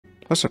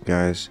What's up,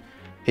 guys?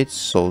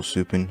 It's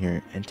SoulSupen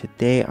here, and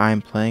today I'm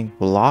playing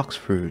Blox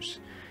Fruits.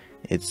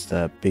 It's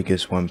the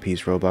biggest One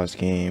Piece Roblox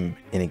game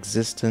in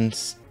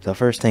existence. So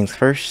first things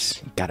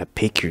first, you gotta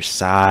pick your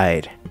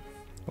side.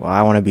 Well,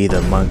 I want to be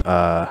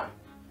the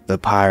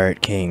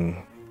pirate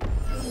king.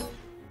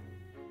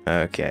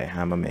 Okay,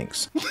 I'm a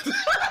minx.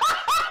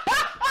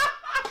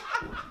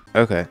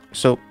 Okay,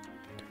 so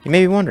you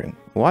may be wondering,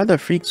 why the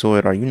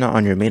freakazoid are you not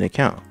on your main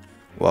account?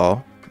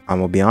 Well, I'm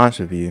gonna be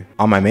honest with you.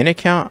 On my main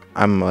account,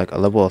 I'm like a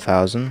level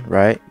 1000,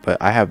 right?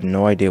 But I have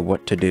no idea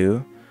what to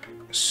do.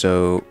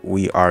 So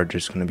we are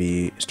just gonna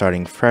be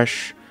starting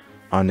fresh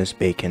on this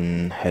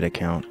bacon head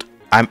account.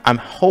 I'm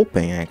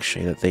hoping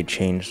actually that they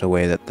change the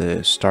way that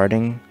the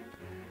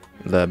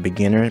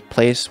beginner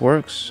place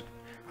works.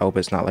 I hope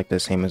it's not like the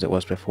same as it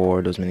was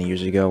before, those many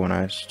years ago when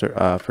I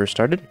first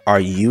started.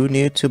 Are you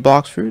new to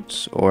Blox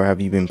Fruits, or have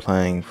you been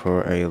playing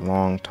for a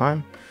long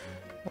time?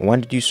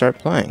 When did you start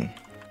playing?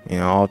 You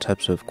know, all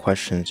types of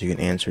questions you can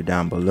answer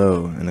down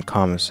below in the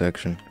comment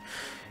section.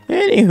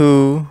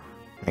 Anywho,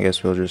 I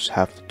guess we'll just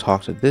have to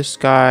talk to this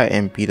guy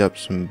and beat up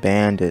some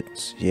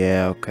bandits.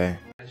 Yeah, okay.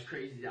 That's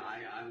crazy that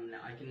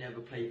I can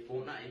never play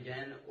Fortnite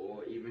again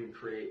or even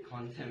create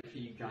content for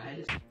you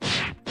guys.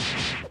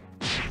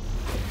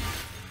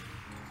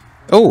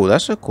 Oh,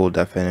 that's a cool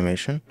death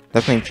animation.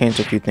 Definitely changed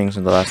a few things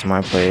in the last time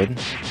I played.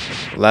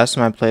 Last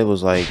time I played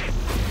was like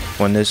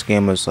when this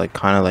game was like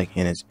kind of like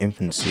in its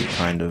infancy,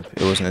 kind of.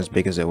 It wasn't as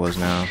big as it was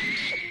now.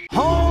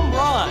 Home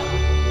run!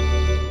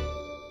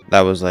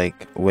 That was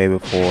like way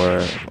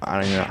before.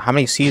 I don't know how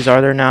many C's are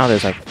there now.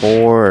 There's like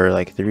 4 or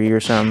like 3 or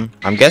something.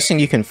 I'm guessing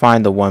you can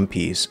find the One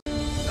Piece.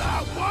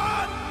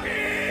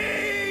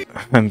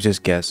 I'm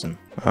just guessing.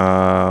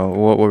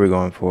 What were we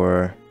going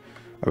for?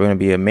 Are we gonna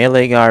be a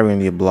melee guy? Or are we gonna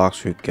be a Blox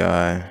Fruit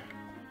guy?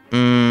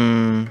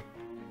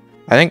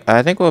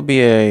 I think we'll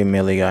be a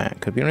melee guy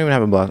because we don't even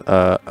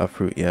have a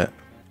fruit yet.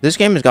 This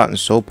game has gotten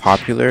so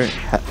popular.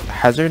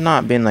 Has there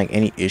not been like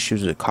any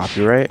issues with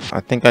copyright? I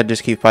think I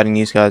just keep fighting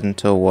these guys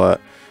until what?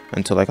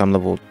 Until like I'm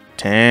level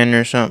 10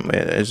 or something.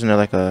 Isn't there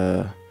like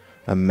a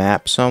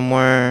map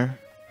somewhere?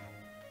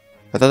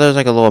 I thought there was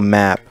like a little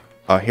map.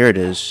 Oh, here it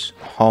is.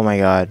 Oh my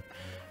god.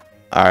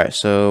 Alright,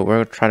 so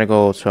we're trying to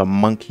go to a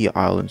monkey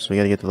island, so we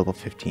gotta get to level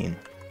 15.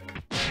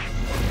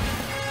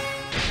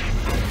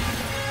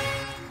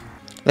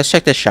 Let's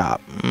check the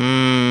shop.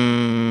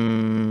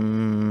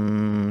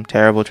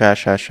 Terrible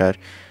trash.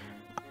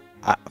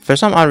 For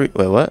some odd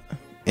wait, what?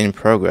 In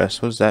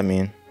progress. What does that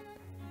mean?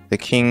 The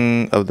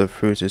king of the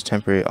fruits is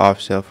temporary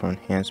off sale for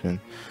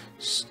enhancement.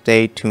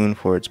 Stay tuned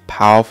for its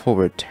powerful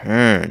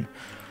return.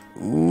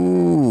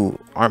 Ooh,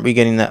 aren't we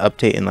getting that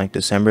update in like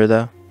December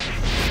though?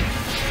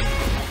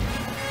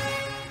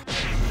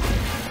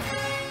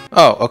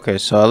 Oh, okay,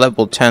 so at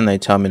level 10 they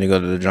tell me to go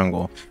to the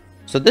jungle.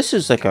 So this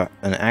is like an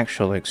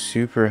actual like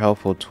super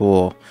helpful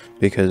tool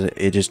because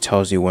it just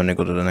tells you when to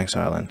go to the next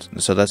island.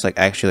 So that's like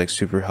actually like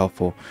super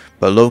helpful.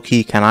 But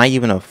low-key, can I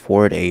even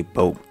afford a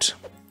boat?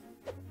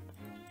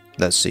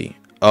 Let's see.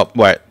 Oh,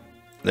 what?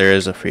 There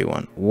is a free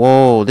one.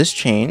 Whoa, this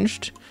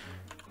changed.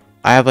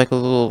 I have like a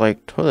little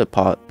like toilet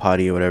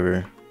potty or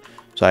whatever,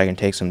 so I can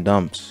take some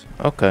dumps.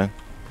 Okay.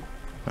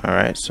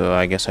 Alright, so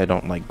I guess I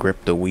don't like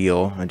grip the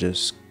wheel. I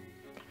just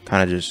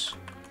kind of just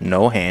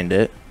no-hand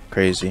it.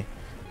 Crazy.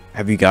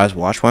 Have you guys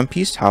watched One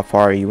Piece? How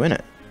far are you in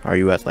it? Are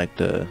you at like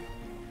the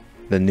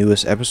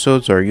newest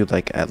episodes, or are you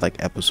like at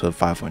like episode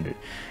 500?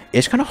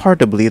 It's kind of hard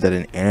to believe that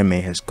an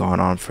anime has gone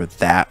on for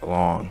that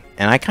long,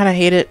 and I kind of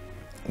hate it.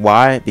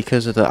 Why?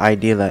 Because of the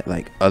idea that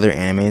like other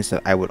animes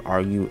that I would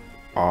argue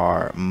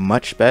are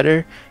much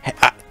better.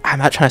 I'm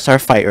not trying to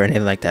start a fight or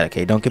anything like that,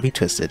 okay? Don't get me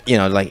twisted. You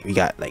know, like we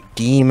got like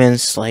Demon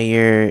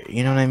Slayer,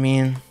 you know what I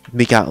mean?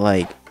 We got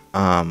like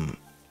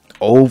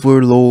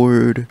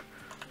Overlord.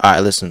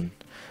 Alright, listen.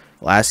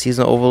 Last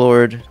season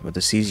Overlord with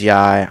the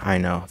CGI, I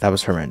know that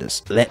was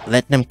horrendous.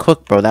 Let them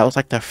cook, bro. That was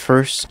like the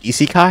first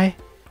isekai.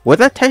 Would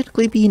that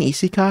technically be an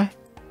isekai?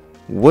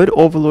 Would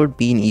Overlord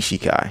be an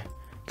isekai?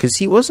 Because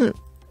he wasn't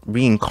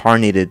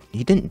reincarnated.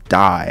 He didn't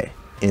die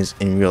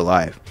in real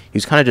life. He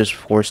was kind of just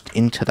forced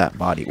into that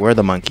body. Where are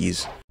the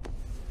monkeys?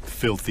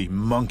 Filthy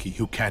monkey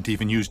who can't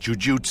even use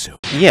jujutsu.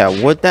 Yeah,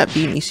 would that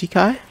be an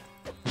isekai?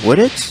 Would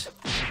it?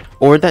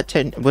 Or would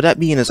that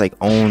be in its like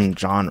own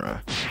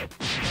genre?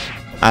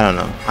 I don't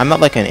know. I'm not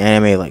like an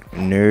anime like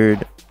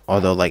nerd,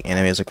 although like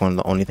anime is like one of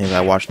the only things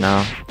I watch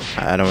now.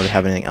 I don't really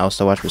have anything else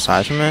to watch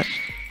besides from it.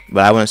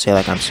 But I wouldn't say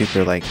like I'm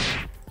super like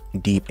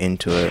deep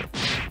into it.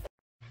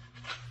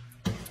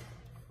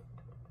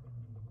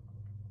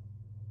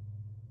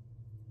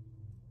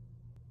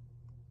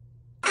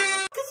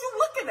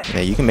 Yeah,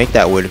 you can make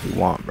that weird if you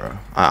want, bro.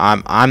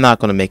 I'm not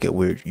gonna make it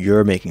weird.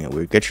 You're making it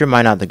weird. Get your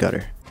mind out the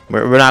gutter.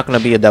 We're not gonna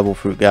be a devil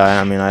fruit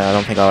guy. I mean, I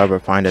don't think I'll ever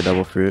find a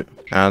devil fruit.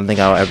 I don't think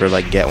I'll ever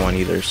like get one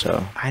either.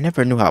 So I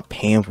never knew how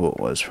painful it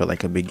was for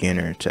like a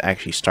beginner to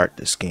actually start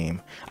this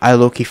game. I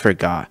low-key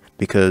forgot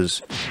because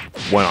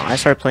when I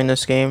started playing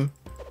this game,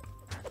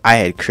 I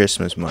had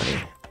Christmas money.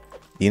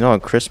 You know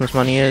what Christmas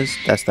money is?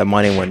 That's the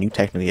money when you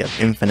technically have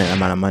infinite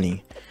amount of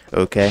money.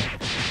 Okay.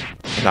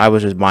 And I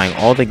was just buying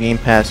all the game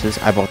passes.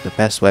 I bought the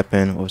best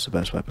weapon. What was the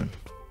best weapon?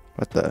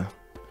 What the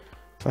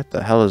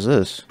hell is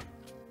this?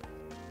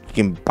 You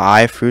can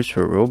buy fruits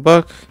for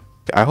Robux?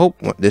 I hope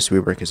this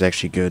rework is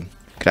actually good.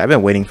 Cause I've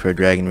been waiting for a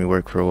dragon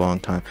rework for a long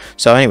time.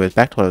 So anyways,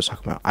 back to what I was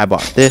talking about. I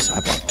bought this,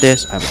 I bought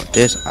this, I bought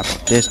this, I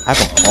bought this. I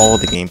bought all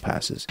the game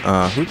passes.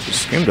 Who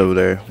just screamed over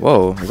there?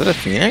 Whoa, is that a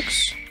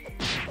phoenix?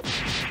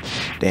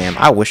 Damn,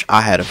 I wish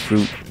I had a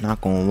fruit. Not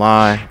gonna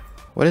lie.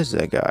 What is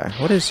that guy?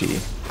 What is he?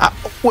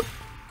 What?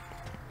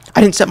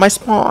 I didn't set my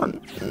spawn.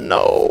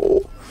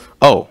 No.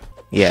 Oh,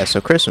 yeah, so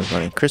Christmas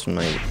money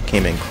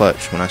came in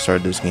clutch when I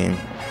started this game.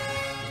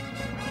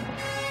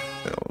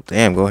 Oh,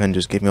 damn, go ahead and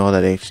just give me all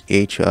that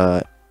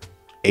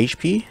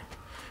HP,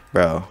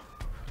 bro.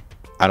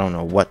 I don't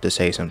know what to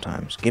say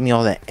sometimes. Give me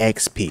all that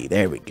XP.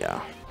 There we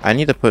go. I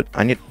need to put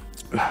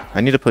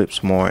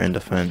some more in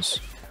defense.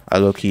 I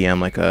low-key am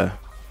like a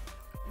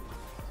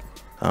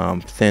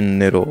thin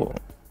little.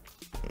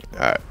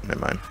 Alright, never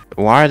mind.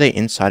 Why are they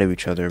inside of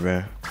each other,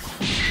 bro?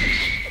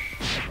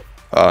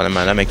 Oh, never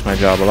mind. That makes my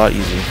job a lot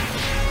easier.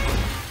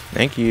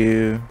 Thank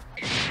you.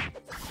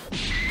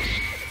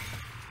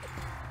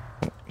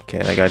 Okay,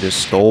 that guy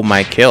just stole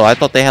my kill. I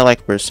thought they had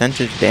like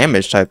percentage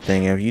damage type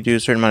thing. If you do a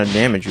certain amount of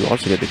damage, you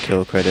also get the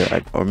kill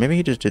credit. Or maybe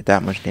he just did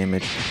that much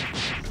damage.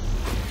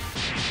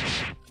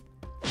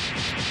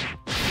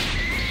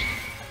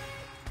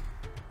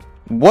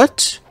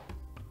 What?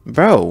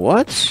 Bro,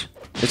 what?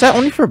 Is that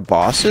only for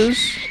bosses?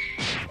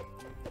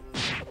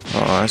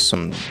 Oh, that's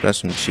some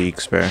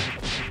cheeks, bro.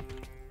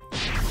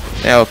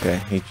 Yeah,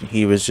 okay.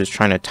 He was just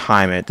trying to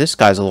time it. This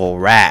guy's a little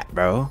rat,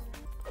 bro.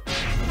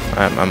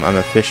 I'm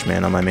a fish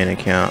man on my main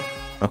account.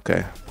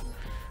 Okay.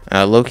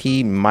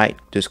 Low-key might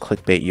just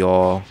clickbait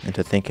y'all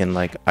into thinking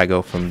like I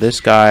go from this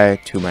guy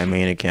to my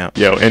main account.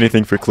 Yo,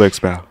 anything for clicks,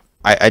 bro.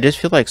 I just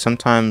feel like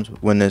sometimes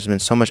when there's been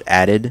so much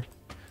added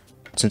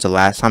since the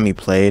last time you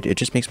played, it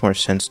just makes more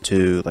sense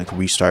to like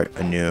restart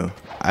anew.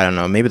 I don't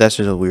know. Maybe that's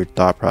just a weird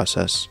thought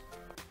process.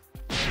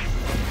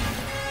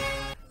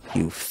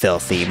 You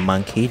filthy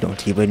monkey,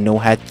 don't even know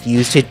how to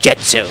use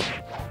Jujutsu.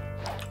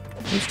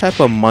 Which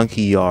type of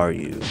monkey are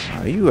you?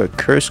 Are you a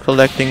curse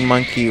collecting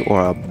monkey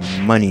or a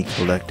money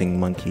collecting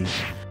monkey?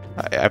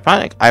 I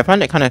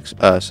find it kind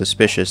of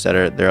suspicious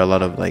that there are a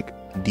lot of like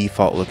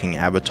default looking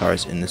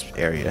avatars in this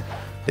area.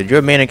 Did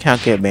your main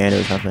account get banned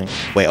or something?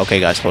 Wait, okay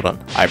guys, hold on.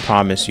 I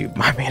promise you,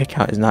 my main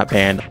account is not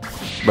banned.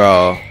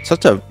 Bro,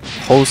 such a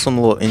wholesome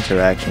little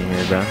interaction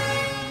here, bro.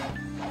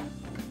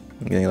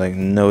 I'm getting like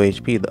no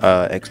HP.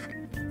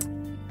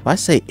 If I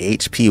say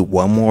HP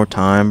one more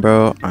time,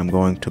 bro, I'm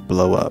going to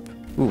blow up.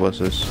 Ooh, what's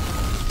this?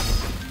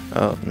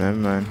 Oh, never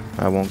mind.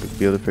 I won't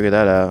be able to figure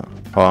that out.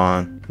 Hold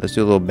on. Let's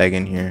do a little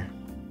begging here.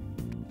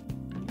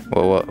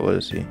 What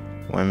is he?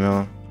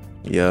 Windmill?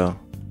 Yo.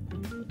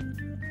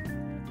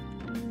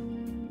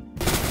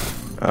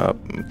 Oh,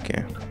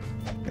 okay.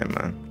 Never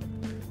mind.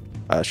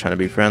 I was trying to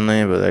be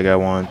friendly, but that guy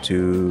wanted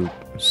to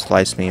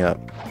slice me up.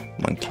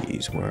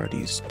 Monkeys. Where are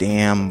these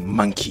damn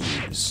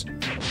monkeys?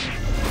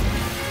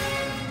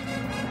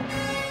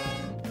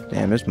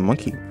 Damn, this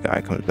monkey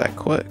guy comes back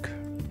quick.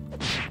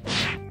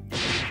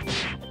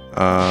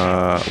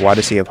 Why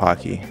does he have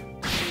hockey?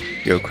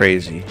 You're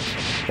crazy.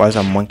 Why does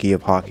a monkey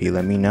have hockey?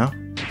 Let me know.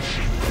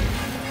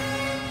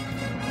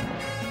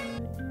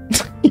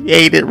 He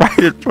ate it right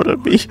in front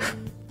of me.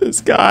 This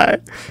guy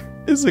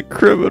is a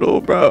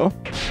criminal, bro.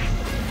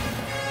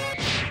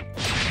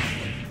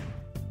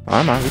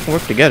 Come on, we can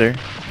work together.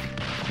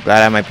 Glad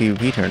I have my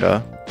PvP turned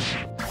off.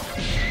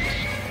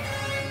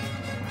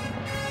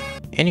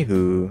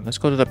 Anywho, let's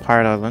go to the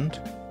pirate island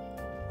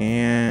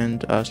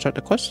and start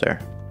the quest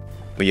there.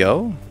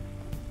 Yo?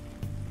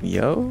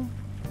 Yo?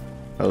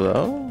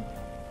 Hello?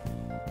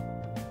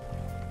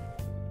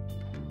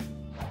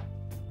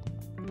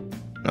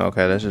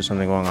 Okay, there's just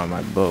something going on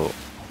my boat.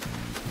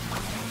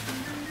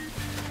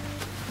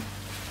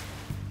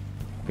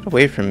 Get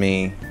away from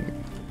me.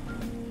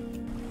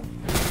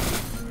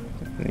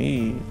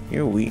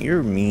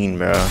 You're mean,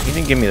 bro. He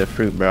didn't give me the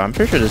fruit, bro. I'm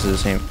pretty sure this is the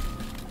same.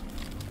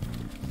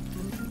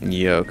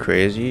 Yo,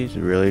 crazy. He's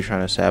really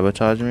trying to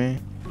sabotage me.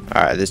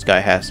 Alright, this guy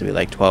has to be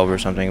like 12 or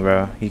something,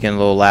 bro. He's getting a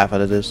little laugh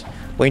out of this.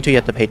 Wait until you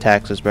have to pay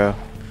taxes, bro.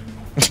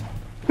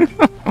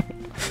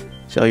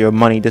 See all your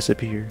money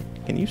disappear.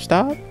 Can you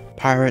stop?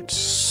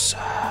 Pirates.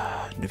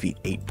 Defeat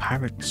 8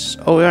 pirates.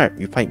 Oh, alright.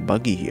 You fight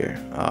Buggy here.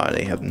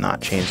 They have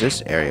not changed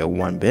this area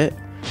one bit.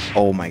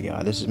 Oh my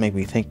god. This is making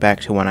me think back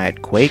to when I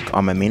had Quake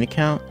on my main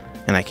account.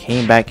 And I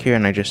came back here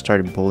and I just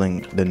started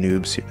bullying the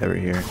noobs that were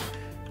here.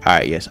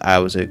 Alright, yes. I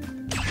was a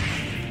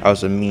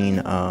mean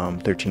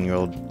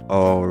 13-year-old.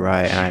 Oh,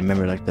 right. And I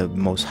remember like the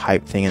most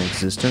hyped thing in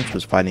existence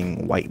was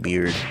fighting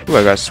Whitebeard. Ooh,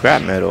 I got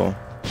scrap metal.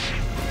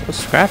 What's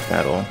scrap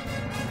metal?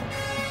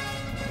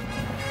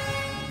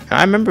 And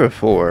I remember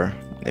before,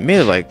 they made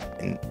it like,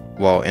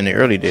 in the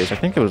early days, I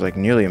think it was like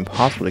nearly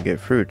impossible to get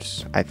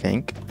fruits, I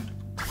think.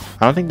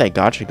 I don't think that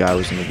gacha guy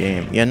was in the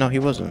game. Yeah, no, he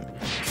wasn't.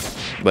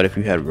 But if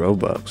you had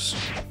Robux,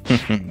 you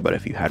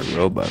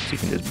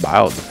can just buy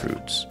all the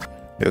fruits.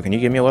 Yo, can you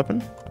give me a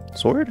weapon?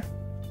 Sword?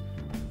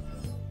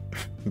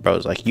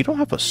 Bro's like, you don't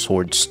have a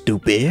sword,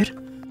 stupid.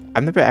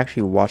 I've never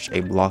actually watched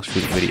a Blox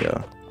Fruits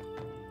video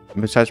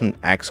besides from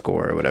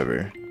Axcore or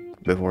whatever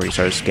before he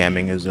started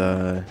scamming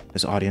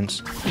his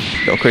audience.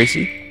 Go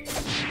crazy.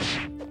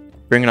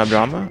 Bringing up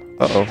drama.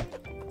 Uh-oh.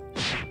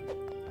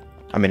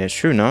 I mean, it's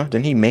true, no?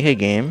 Didn't he make a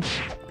game?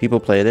 People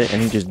played it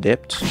and he just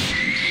dipped.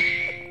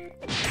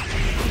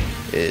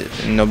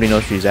 Nobody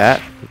knows where he's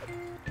at.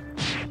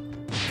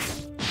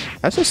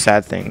 That's a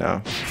sad thing,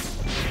 though.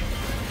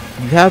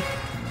 You have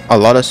a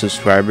lot of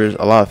subscribers,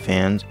 a lot of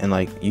fans, and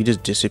like you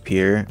just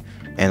disappear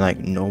and like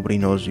nobody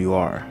knows who you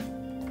are.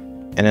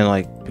 And then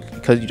like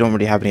because you don't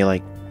really have any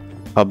like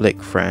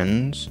public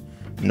friends,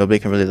 nobody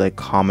can really like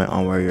comment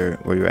on where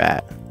you're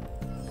at.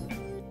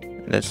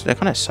 That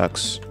kind of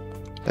sucks.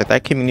 Like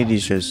that community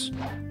is just,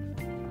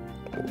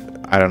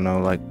 I don't know,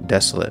 like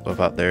desolate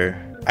without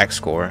their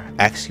Axior.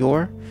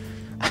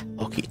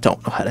 Loki,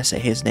 don't know how to say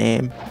his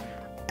name.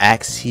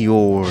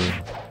 Axior.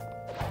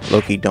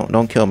 Loki,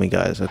 don't kill me,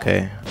 guys.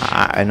 Okay,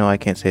 I know I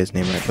can't say his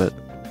name right, but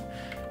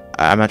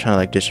I'm not trying to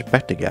like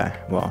disrespect the guy.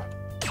 Well,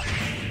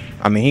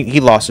 I mean he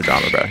lost the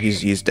drama, bro.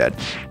 He's dead.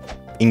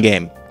 In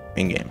game.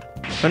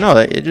 But no,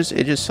 it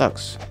just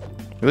sucks.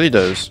 It really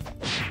does.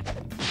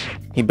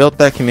 He built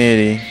that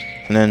community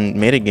and then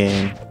made a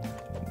game,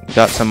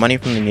 got some money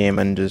from the game,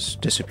 and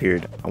just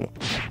disappeared.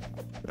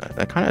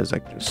 That kind of is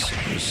like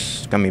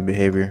just scummy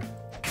behavior.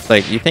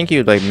 Like you think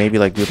you'd like maybe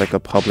like do like a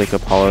public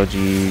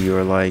apology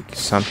or like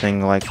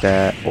something like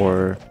that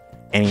or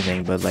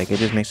anything, but like it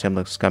just makes him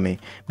look scummy.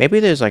 Maybe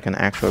there's like an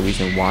actual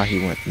reason why he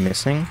went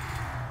missing.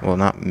 Well,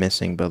 not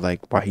missing, but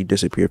like why he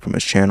disappeared from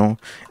his channel,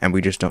 and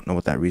we just don't know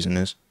what that reason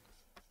is.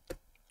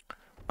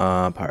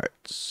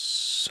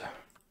 Parts.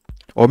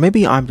 Or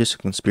maybe I'm just a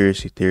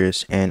conspiracy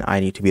theorist and I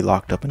need to be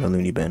locked up in a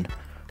loony bin.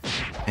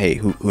 Hey,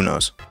 who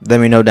knows?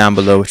 Let me know down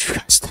below what you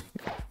guys think.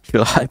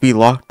 Should I be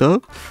locked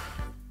up?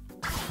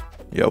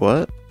 Yo,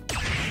 what?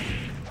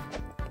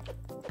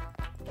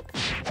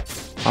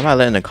 I'm not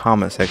letting the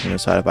comment section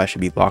decide if I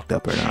should be locked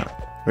up or not.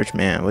 Rich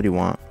man, what do you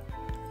want?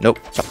 Nope.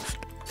 Stop.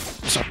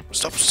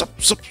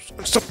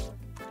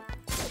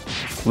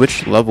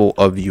 Which level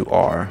of you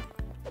are?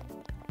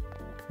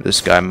 This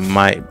guy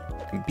might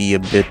be a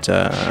bit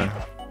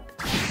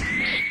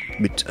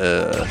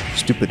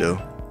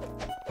stupido.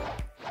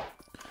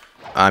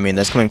 I mean,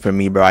 that's coming from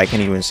me, bro. I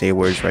can't even say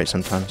words right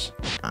sometimes.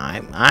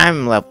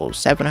 I'm level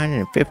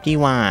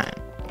 751.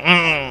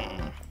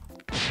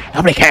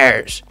 Nobody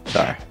cares.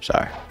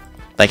 Sorry.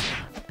 Like,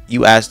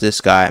 you asked this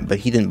guy, but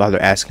he didn't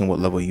bother asking what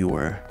level you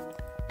were.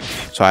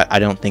 So I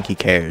don't think he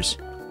cares.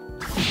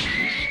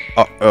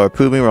 Or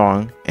prove me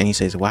wrong, and he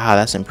says, wow,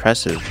 that's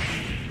impressive.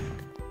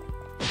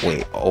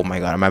 Wait, oh my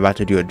god, am I about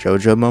to do a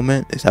JoJo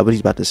moment? Is that what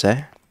he's about to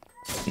say?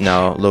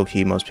 No,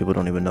 low-key, most people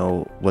don't even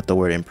know what the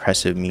word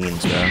impressive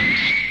means, bro.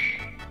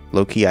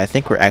 Low-key, I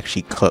think we're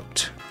actually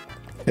cooked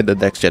in the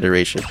next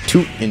generation.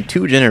 In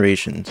two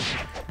generations,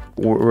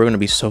 we're gonna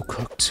be so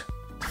cooked.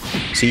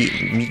 See,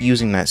 me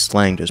using that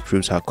slang just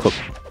proves how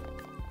cooked,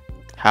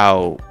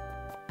 how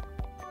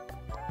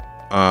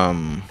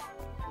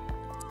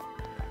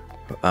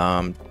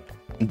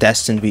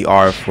destined we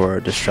are for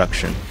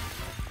destruction.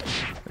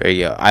 There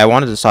you go. I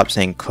wanted to stop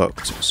saying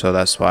cooked, so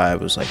that's why I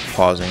was like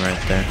pausing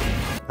right there.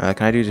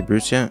 Can I do the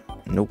brutes yet?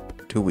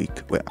 Nope, too weak.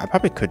 Wait, I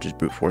probably could just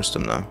brute force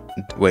them though.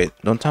 Wait,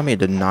 don't tell me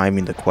to deny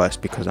me the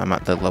quest because I'm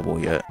at that level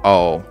yet.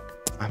 Oh,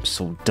 I'm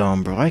so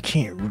dumb, bro. I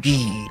can't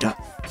read. And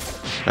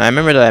I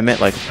remember that I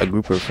met like a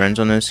group of friends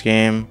on this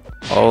game.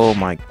 Oh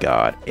my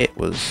god, it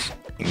was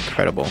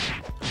incredible.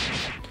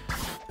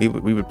 We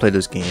would play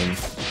this game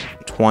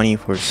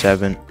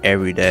 24/7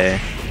 every day.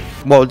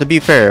 Well, to be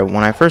fair,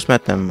 when I first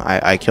met them,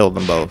 I killed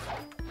them both.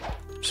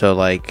 So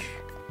like,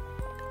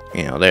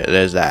 you know,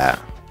 there's that.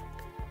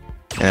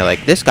 And they're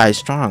like, this guy's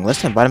strong.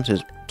 Let's invite him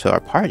to our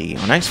party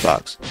on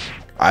Xbox.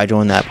 I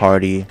joined that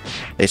party.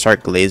 They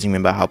start glazing me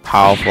about how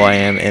powerful I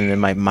am. And in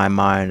my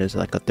mind is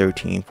like a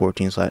 13,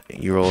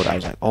 14-year-old. I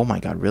was like, oh my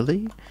god,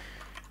 really?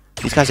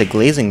 These guys are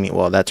glazing me.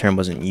 Well, that term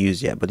wasn't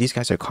used yet, but these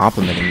guys are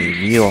complimenting me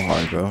real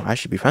hard, bro. I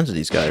should be friends with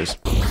these guys.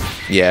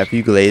 Yeah, if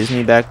you glazed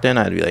me back then,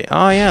 I'd be like,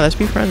 oh yeah, let's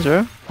be friends,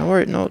 bro.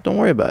 Don't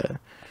worry about it.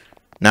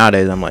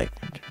 Nowadays, I'm like,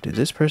 did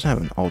this person have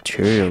an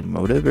ulterior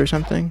motive or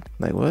something?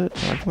 Like, what?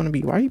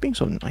 Why are you being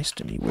so nice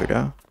to me,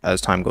 weirdo?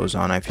 As time goes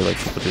on, I feel like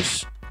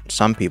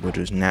some people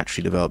just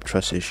naturally develop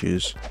trust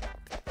issues.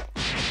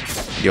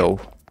 Yo,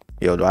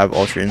 do I have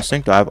Ultra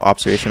Instinct? Do I have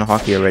Observational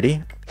Hockey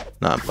already?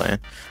 No, I'm playing.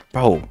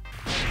 Bro.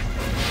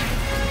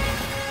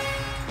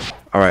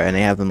 Alright, and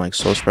they have them like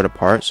so spread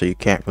apart, so you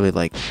can't really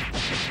like,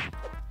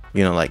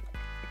 you know, like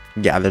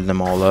gather them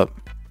all up.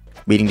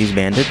 Beating these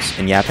bandits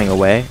and yapping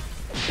away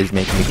is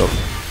making me go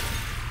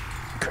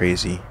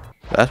crazy.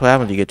 But that's what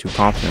happens when you get too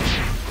confident.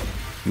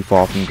 You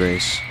fall from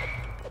grace.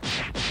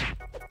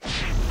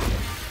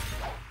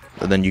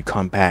 But then you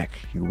come back,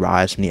 you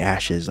rise from the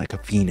ashes like a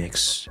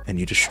phoenix, and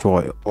you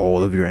destroy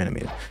all of your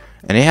enemies.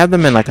 And they have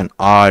them in like an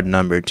odd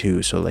number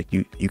too, so like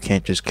you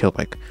can't just kill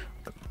like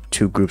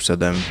 2 groups of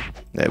them,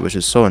 which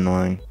is so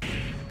annoying.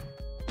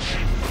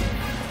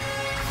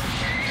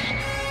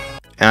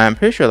 And I'm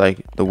pretty sure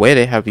like the way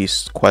they have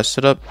these quests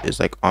set up is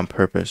like on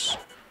purpose.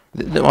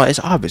 Well, it's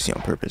obviously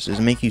on purpose. It's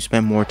to make you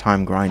spend more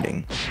time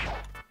grinding.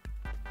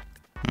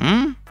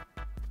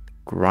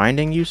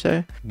 Grinding, you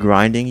say?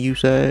 Grinding, you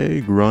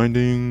say?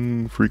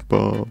 Grinding, freak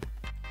Bob.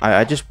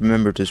 I just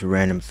remembered just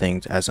random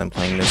things as I'm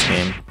playing this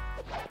game.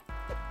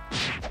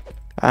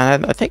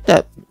 And I think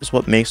that is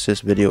what makes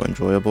this video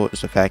enjoyable,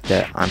 is the fact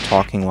that I'm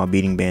talking while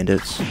beating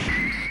bandits.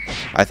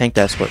 I think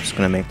that's what's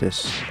gonna make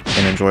this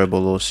an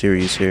enjoyable little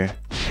series here.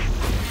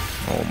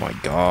 Oh my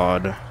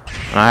god.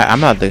 I'm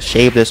about to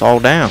shave this all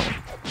down.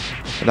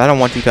 But I don't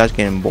want you guys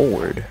getting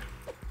bored.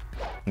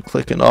 I'm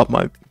clicking off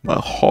my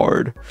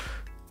hard.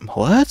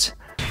 What?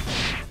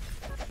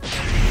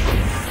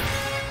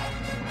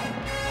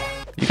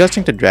 You guys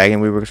think the Dragon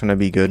Weaver is gonna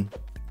be good?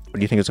 Or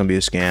do you think it's gonna be a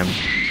scam?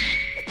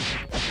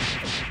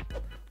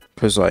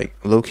 Cause like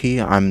low-key,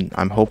 I'm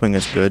hoping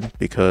it's good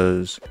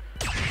because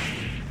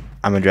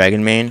I'm a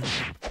dragon main.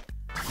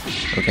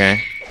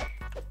 Okay.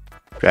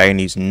 Dragging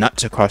these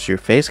nuts across your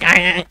face.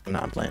 No,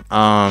 I'm playing.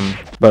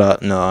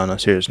 But no,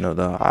 serious note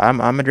though.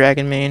 I'm a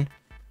dragon main,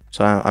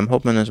 so I'm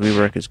hoping this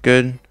rework is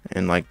good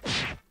and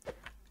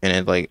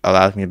it like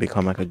allows me to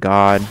become like a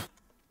god.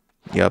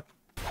 Yep.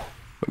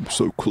 I'm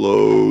so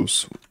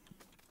close.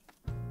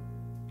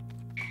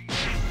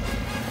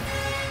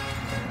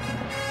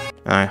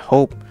 And I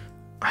hope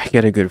I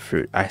get a good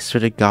fruit. I swear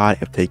to God,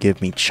 if they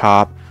give me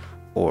chop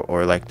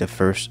or like the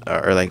first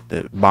or like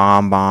the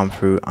bomb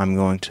fruit, I'm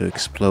going to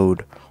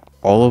explode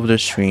all over the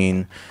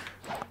screen.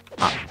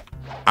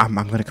 I'm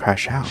gonna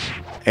crash out.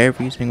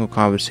 Every single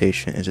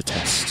conversation is a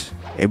test.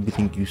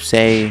 Everything you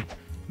say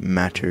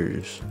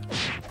matters.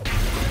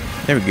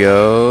 There we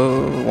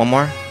go. One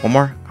more.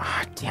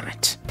 Ah, damn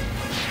it.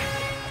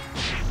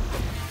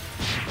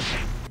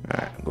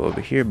 Alright, go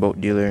over here,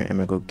 boat dealer, and I'm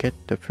gonna go get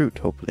the fruit,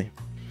 hopefully.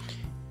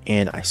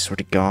 And I swear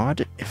to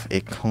God, if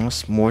it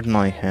costs more than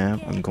I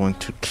have, I'm going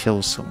to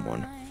kill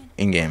someone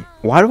in-game.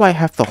 Why do I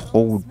have to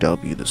hold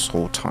W this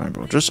whole time,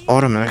 bro? Just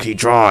automatically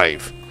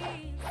drive.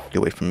 Get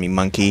away from me,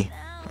 monkey.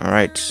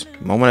 Alright,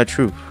 moment of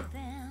truth.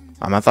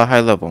 I'm at the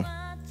high level.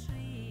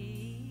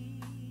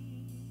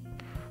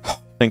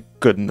 Oh, thank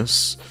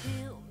goodness.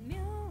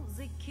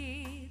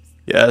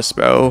 Yes,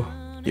 bro.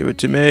 Give it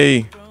to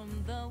me.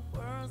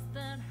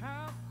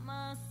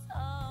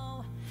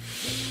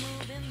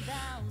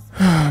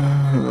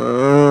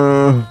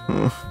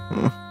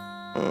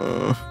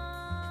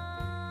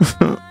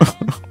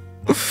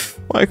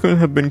 Why couldn't it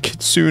have been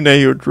Kitsune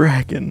or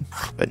Dragon?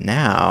 But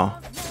now,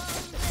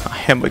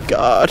 I am a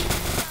god.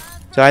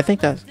 So I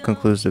think that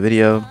concludes the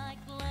video.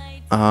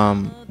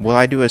 Will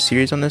I do a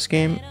series on this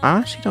game? I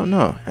honestly don't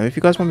know. I mean, if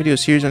you guys want me to do a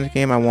series on this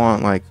game, I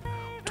want like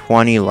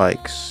 20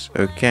 likes,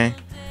 okay?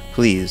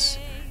 Please.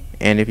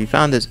 And if you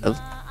found this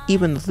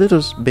even a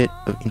little bit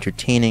of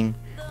entertaining,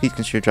 please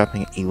consider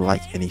dropping a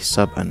like and a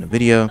sub on the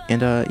video.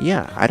 And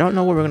yeah, I don't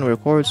know what we're going to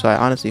record, so I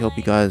honestly hope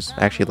you guys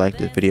actually like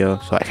this video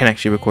so I can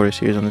actually record a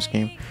series on this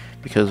game.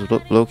 Because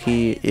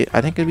low-key,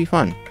 I think it'd be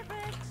fun.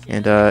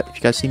 And if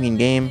you guys see me in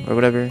game or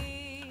whatever,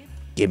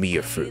 give me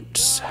your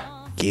fruits.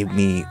 Give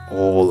me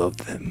all of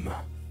them.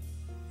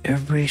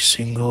 Every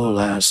single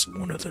last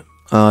one of them.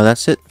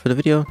 That's it for the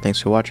video.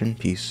 Thanks for watching.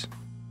 Peace.